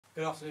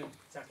Good afternoon,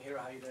 Takehiro.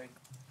 How are you doing?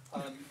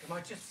 Can I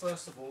just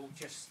first of all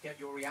just get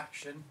your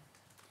reaction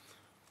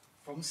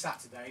from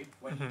Saturday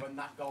when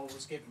that goal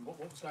was given? What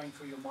was going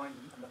through your mind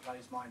and the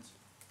players' minds?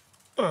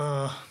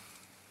 Uh,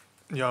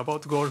 yeah,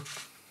 about goal,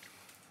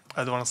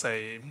 I don't want to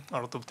say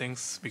a lot of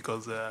things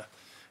because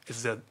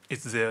it's their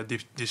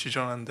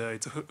decision and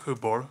it's who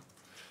ball.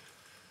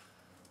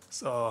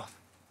 So,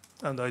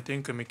 and I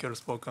think Mikel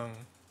spoken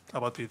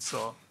about it,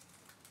 so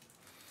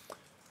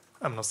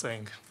I'm not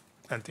saying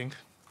anything.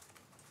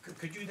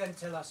 Could you then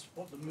tell us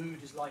what the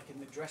mood is like in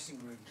the dressing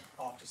room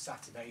after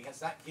Saturday? Has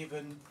that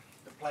given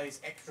the players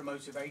extra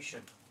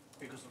motivation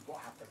because of what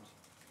happened?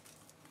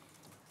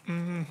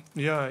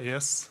 Yeah,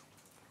 yes.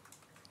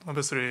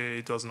 Obviously,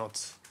 it was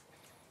not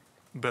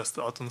best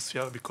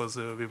atmosphere because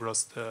we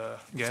lost the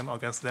game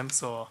against them.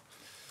 So,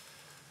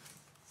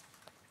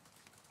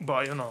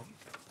 but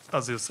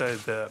as you said,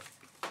 the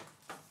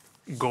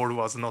goal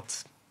was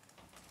not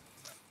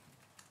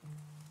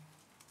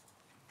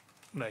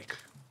like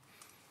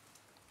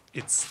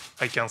it's.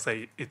 I can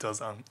say it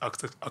was an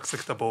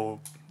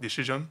acceptable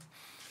decision.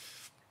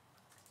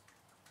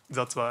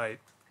 That's why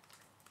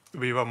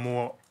we were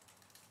more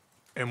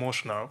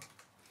emotional.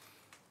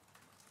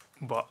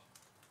 But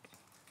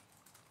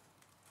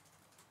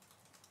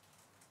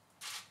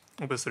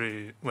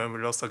obviously, when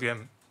we lost a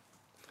game,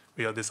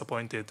 we are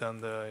disappointed,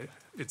 and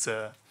it's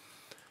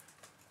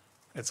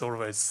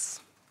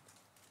always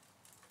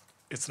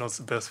it's not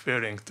the best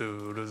feeling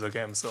to lose a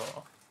game. So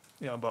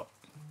yeah, but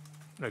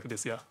like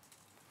this, yeah.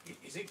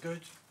 Is it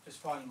good? Just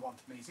final one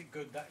for me. Is it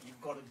good that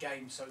you've got a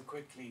game so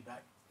quickly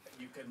that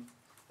you can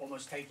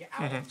almost take it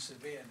out on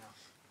Sevilla now?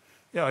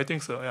 Yeah, I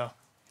think so. Yeah.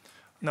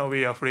 Now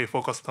we are fully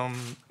focused on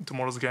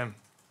tomorrow's game,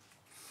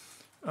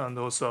 and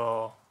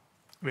also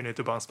we need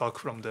to bounce back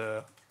from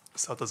the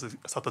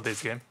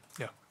Saturday's game.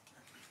 Yeah.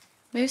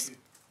 Moose?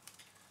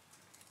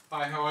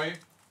 Hi, how are you?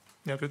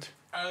 Yeah, good.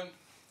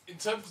 In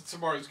terms of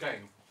tomorrow's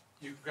game,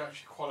 you could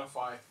actually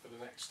qualify for the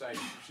next stage,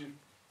 which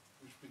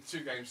with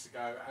 2 games to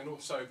go, and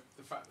also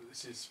the fact that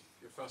this is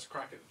your first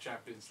crack at the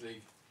Champions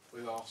League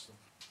with Arsenal.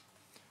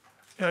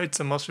 Yeah, it's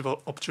a massive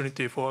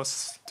opportunity for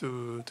us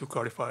to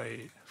qualify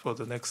for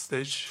the next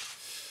stage.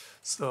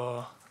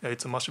 So yeah,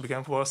 it's a massive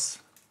game for us.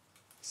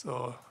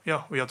 So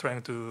yeah, we are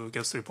trying to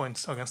get 3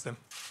 points against them.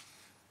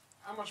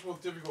 How much more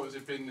difficult has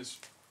it been this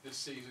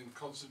season,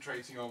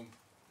 concentrating on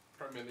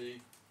Premier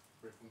League,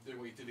 doing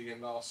what you did again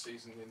last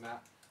season in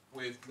that,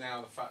 with now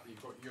the fact that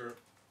you've got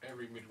Europe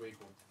every midweek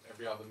or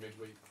every other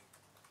midweek?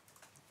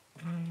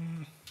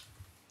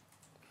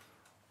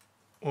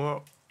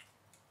 Well,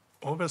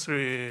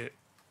 obviously,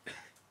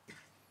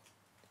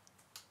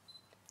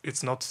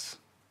 it's not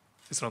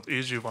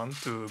easy one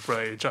to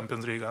play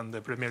Champions League and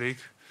the Premier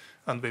League,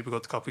 and we've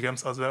got cup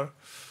games as well.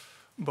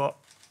 But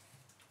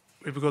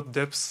we've got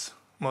depth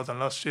more than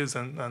last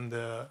season, and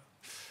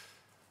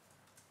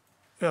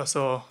yeah,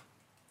 so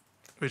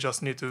we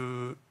just need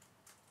to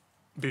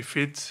be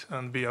fit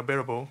and be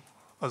available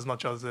as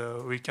much as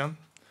we can,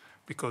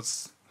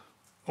 because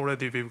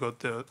already we've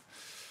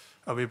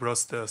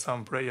lost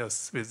some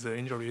players with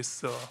injuries.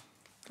 So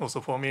also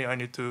for me, I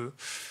need to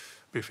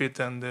be fit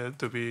and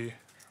to be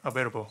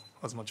available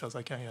as much as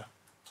I can. Yeah.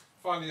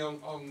 Finally,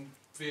 on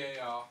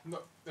VAR,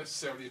 not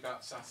necessarily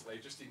about Saturday,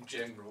 just in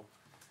general.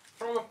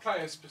 From a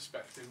player's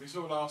perspective, we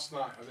saw last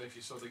night, I don't know if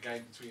you saw the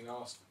game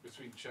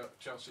between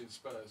Chelsea and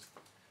Spurs.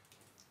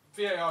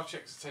 VAR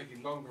checks are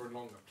taking longer and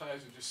longer.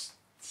 Players are just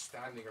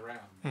standing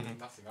around doing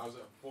nothing. I was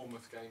at a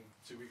Bournemouth game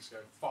 2 weeks ago,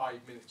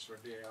 5 minutes for a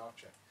VAR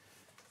check.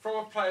 From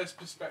a player's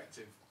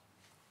perspective,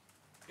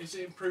 is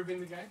it improving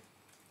the game?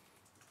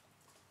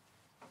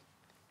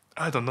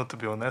 I don't know, to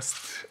be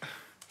honest.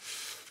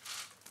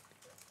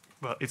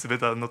 But it's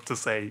better not to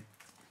say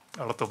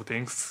a lot of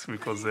things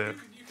because You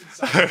can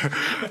say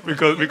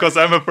because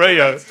I'm a player.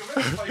 you're meant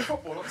to play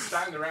football, not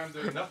stand around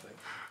doing nothing.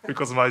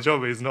 Because my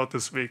job is not to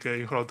speak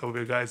in front of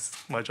you guys.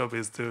 My job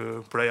is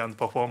to play and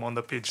perform on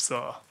the pitch.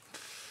 So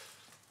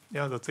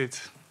yeah, that's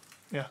it.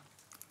 Yeah.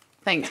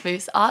 Thanks,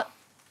 Moose. Art?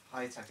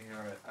 Hi,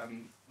 Takehiro.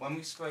 When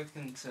we've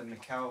spoken to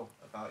Mikel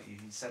about you,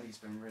 he said he's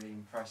been really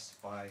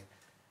impressed by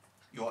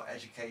your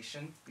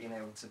education, being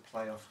able to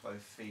play off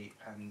both feet,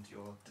 and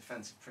your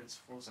defensive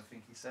principles, I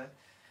think he said.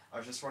 I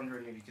was just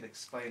wondering if you could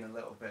explain a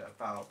little bit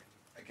about,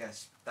 I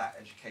guess, that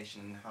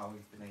education and how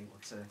you've been able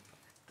to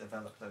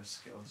develop those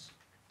skills.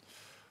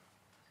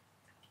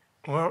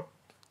 Well,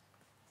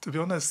 to be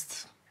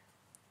honest,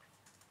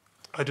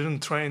 I didn't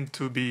train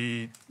to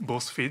be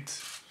both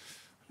feet.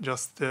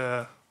 Just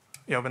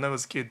when I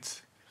was a kid,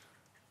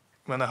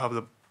 when I have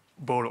the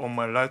ball on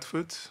my right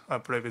foot, I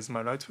play with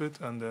my right foot,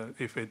 and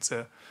if it's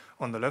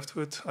on the left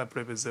foot, I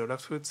play with the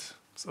left foot.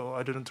 So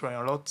I didn't try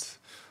a lot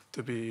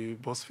to be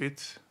both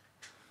feet.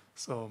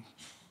 So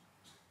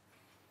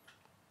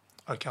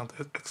I can't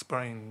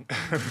explain,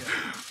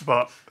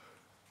 but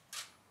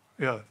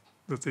yeah,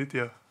 that's it.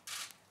 Yeah.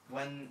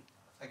 When,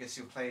 I guess,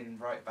 you're playing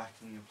right back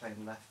and you're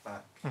playing left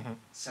back,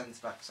 centre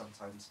back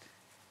sometimes,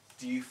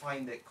 do you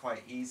find it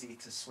quite easy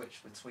to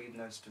switch between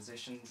those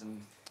positions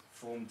and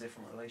form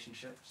different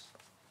relationships?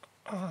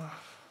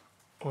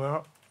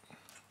 Well,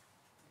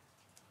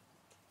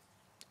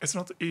 it's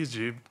not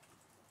easy,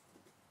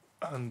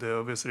 and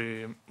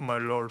obviously my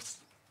role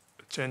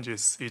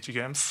changes each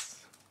games.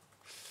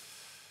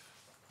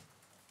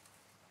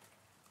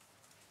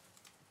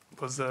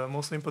 But the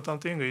most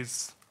important thing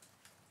is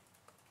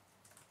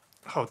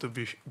how to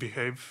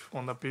behave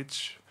on the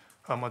pitch,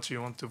 how much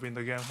you want to win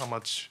the game, how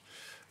much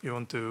you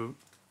want to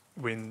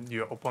win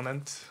your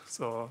opponent.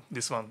 So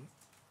this one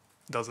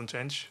doesn't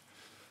change.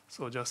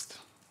 So just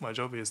my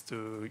job is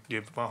to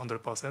give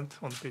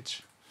 100% on the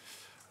pitch.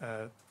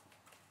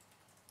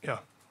 Yeah,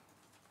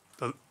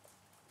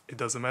 it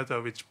doesn't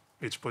matter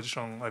which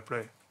position I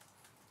play.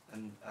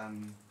 And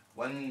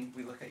when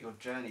we look at your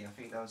journey, I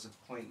think there was a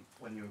point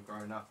when you were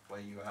growing up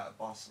where you were at a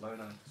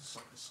Barcelona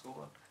soccer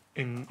school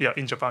In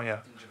Japan, yeah.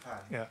 in Japan.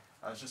 Yeah.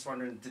 I was just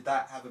wondering, did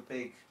that have a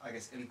big, I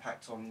guess,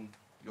 impact on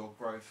your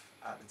growth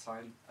at the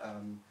time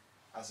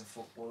as a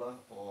footballer,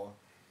 or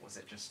was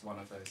it just one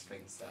of those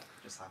things that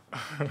just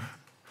happened?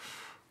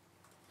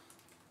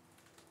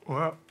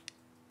 Well,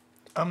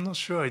 I'm not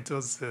sure it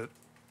was a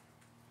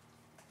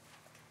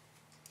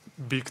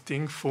big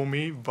thing for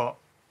me, but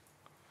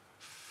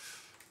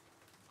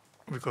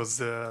because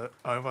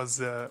I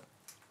was at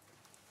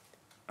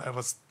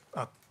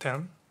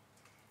 10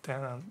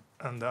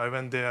 and I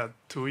went there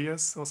 2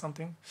 years or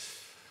something.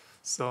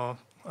 So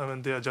I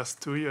went there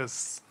just 2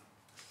 years.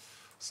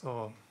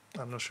 So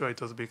I'm not sure it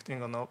was a big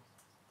thing or not.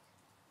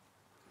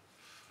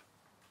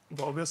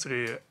 But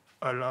obviously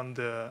I learned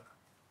a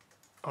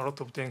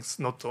lot of things,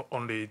 not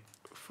only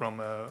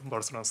from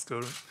Barcelona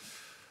school,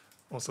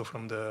 also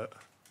from the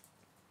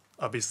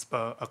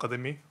Avispa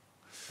Academy.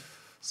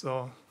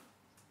 So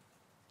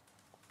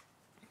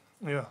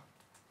yeah.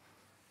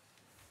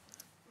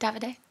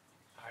 Davide?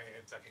 Hi,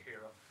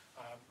 Takehiro.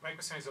 My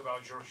question is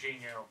about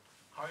Jorginho.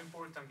 How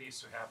important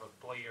is to have a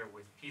player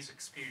with his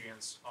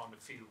experience on the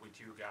field with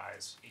you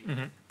guys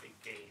in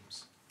big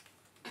games?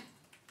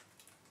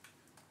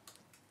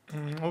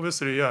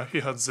 Obviously, yeah, he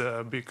has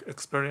a big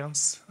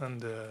experience,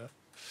 and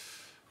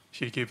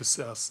he gives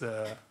us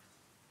a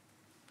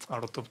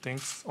lot of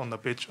things on the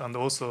pitch and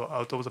also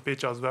out of the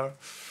pitch as well.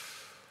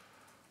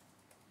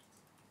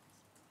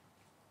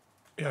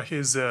 Yeah,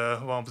 he's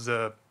one of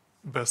the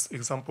best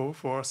example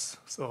for us.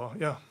 So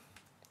yeah,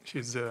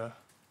 he's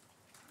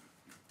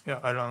yeah,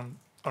 I learned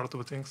a lot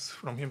of things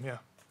from him. Yeah.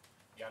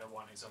 The other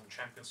one is on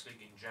Champions League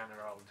in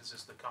general. This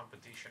is the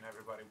competition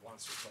everybody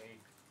wants to play.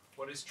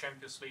 What is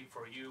Champions League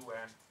for you,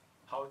 and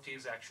how it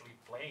is actually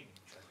playing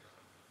in general?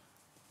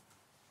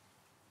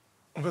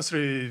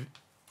 Obviously,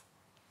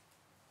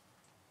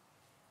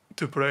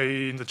 to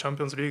play in the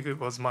Champions League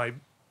was my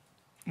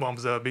one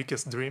of the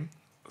biggest dream.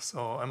 So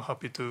I'm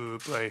happy to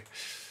play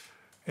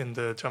in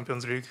the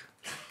Champions League.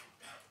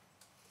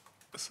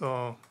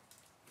 So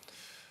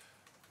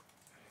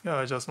yeah,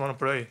 I just want to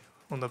play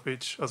on the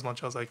pitch as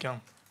much as I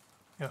can.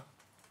 Yeah.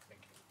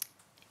 Thank you.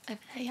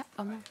 Over there, yeah,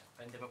 one more.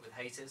 End him up with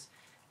haters.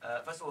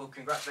 First of all,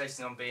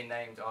 congratulations on being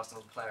named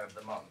Arsenal Player of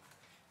the Month.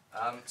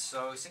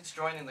 So since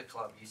joining the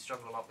club, you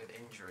struggle a lot with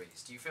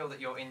injuries. Do you feel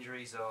that your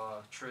injuries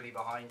are truly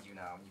behind you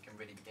now and you can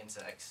really begin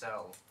to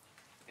excel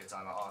your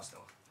time at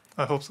Arsenal?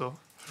 I hope so.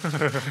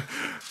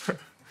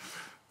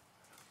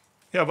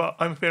 Yeah, but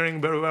I'm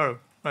feeling very well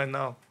right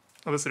now.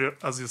 Obviously,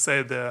 as you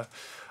said,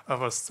 I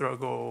was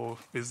struggle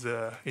with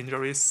the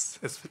injuries,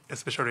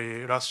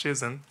 especially last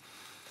season.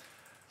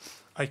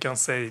 I can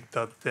say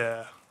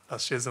that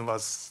last season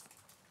was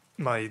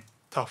my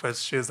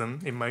toughest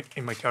season in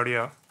my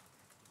career.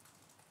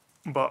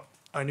 But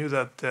I knew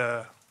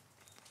that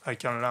I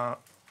can learn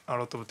a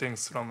lot of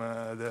things from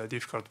the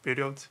difficult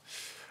period,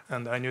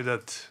 and I knew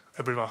that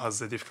everyone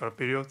has a difficult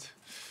period.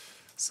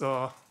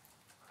 So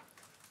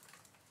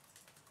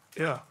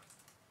yeah.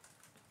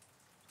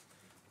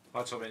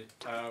 Hi Tommy.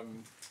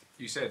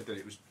 You said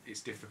that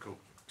it's difficult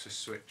to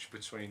switch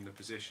between the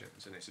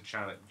positions and it's a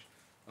challenge.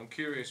 I'm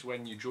curious,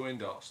 when you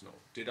joined Arsenal,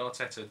 did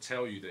Arteta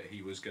tell you that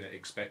he was going to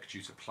expect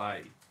you to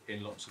play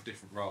in lots of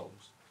different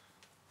roles?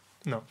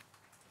 No.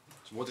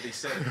 So what did he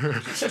say?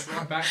 Was it just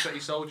right back that he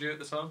sold you at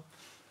the time?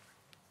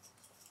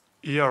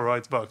 Yeah,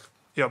 right back.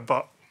 Yeah,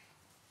 but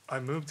I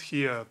moved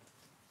here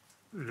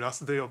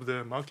last day of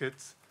the market,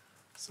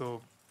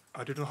 so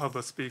I didn't have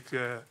a speak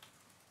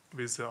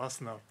with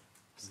Arsenal.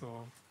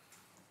 So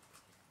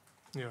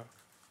yeah.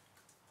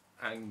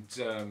 And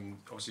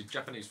obviously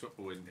Japanese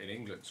football in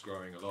England's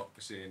growing a lot.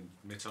 We're seeing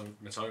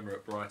Mitoma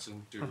at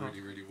Brighton do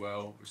really, really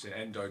well. We're seeing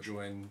Endo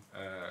join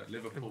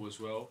Liverpool as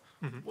well.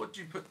 What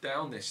do you put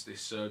down this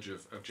surge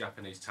of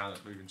Japanese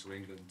talent moving to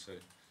England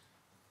too?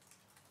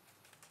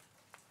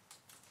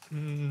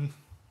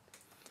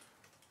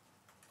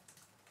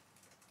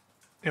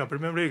 Yeah,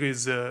 Premier League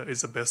is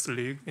the best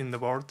league in the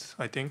world,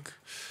 I think,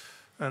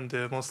 and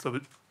most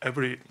of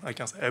every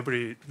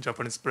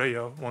Japanese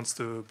player wants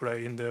to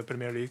play in the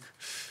Premier League.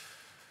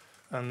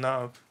 And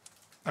now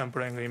I'm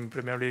playing in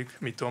Premier League,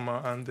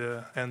 Mitoma and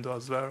Endo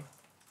as well,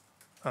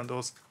 and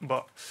also,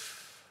 but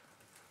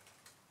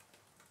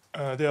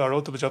there are a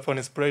lot of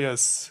Japanese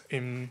players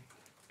in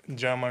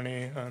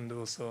Germany and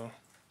also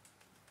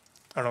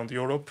around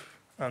Europe,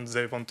 and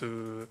they want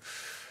to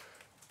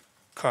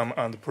come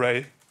and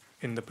play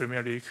in the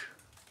Premier League.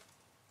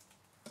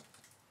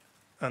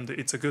 And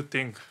it's a good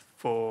thing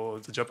for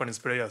the Japanese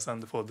players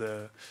and for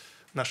the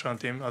national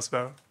team as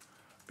well,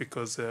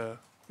 because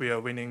we are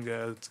winning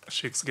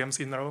 6 games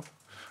in a row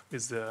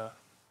with the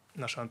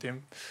national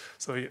team.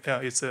 So yeah,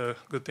 it's a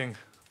good thing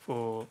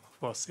for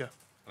us. Yeah.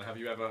 And have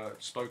you ever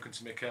spoken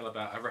to Mikel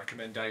about a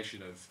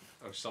recommendation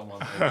of someone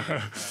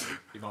maybe,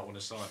 you might want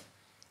to sign?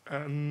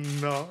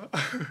 No,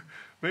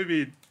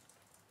 maybe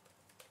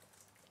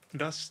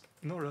last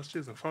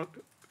season,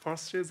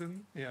 first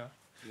season, yeah.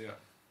 Yeah.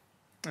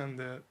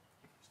 And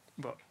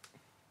but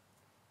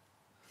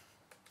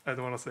I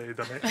don't want to say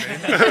the name.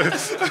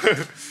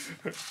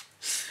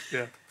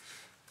 Yeah.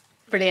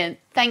 Brilliant.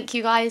 Thank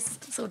you, guys.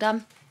 It's all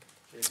done.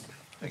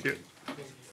 Thank you.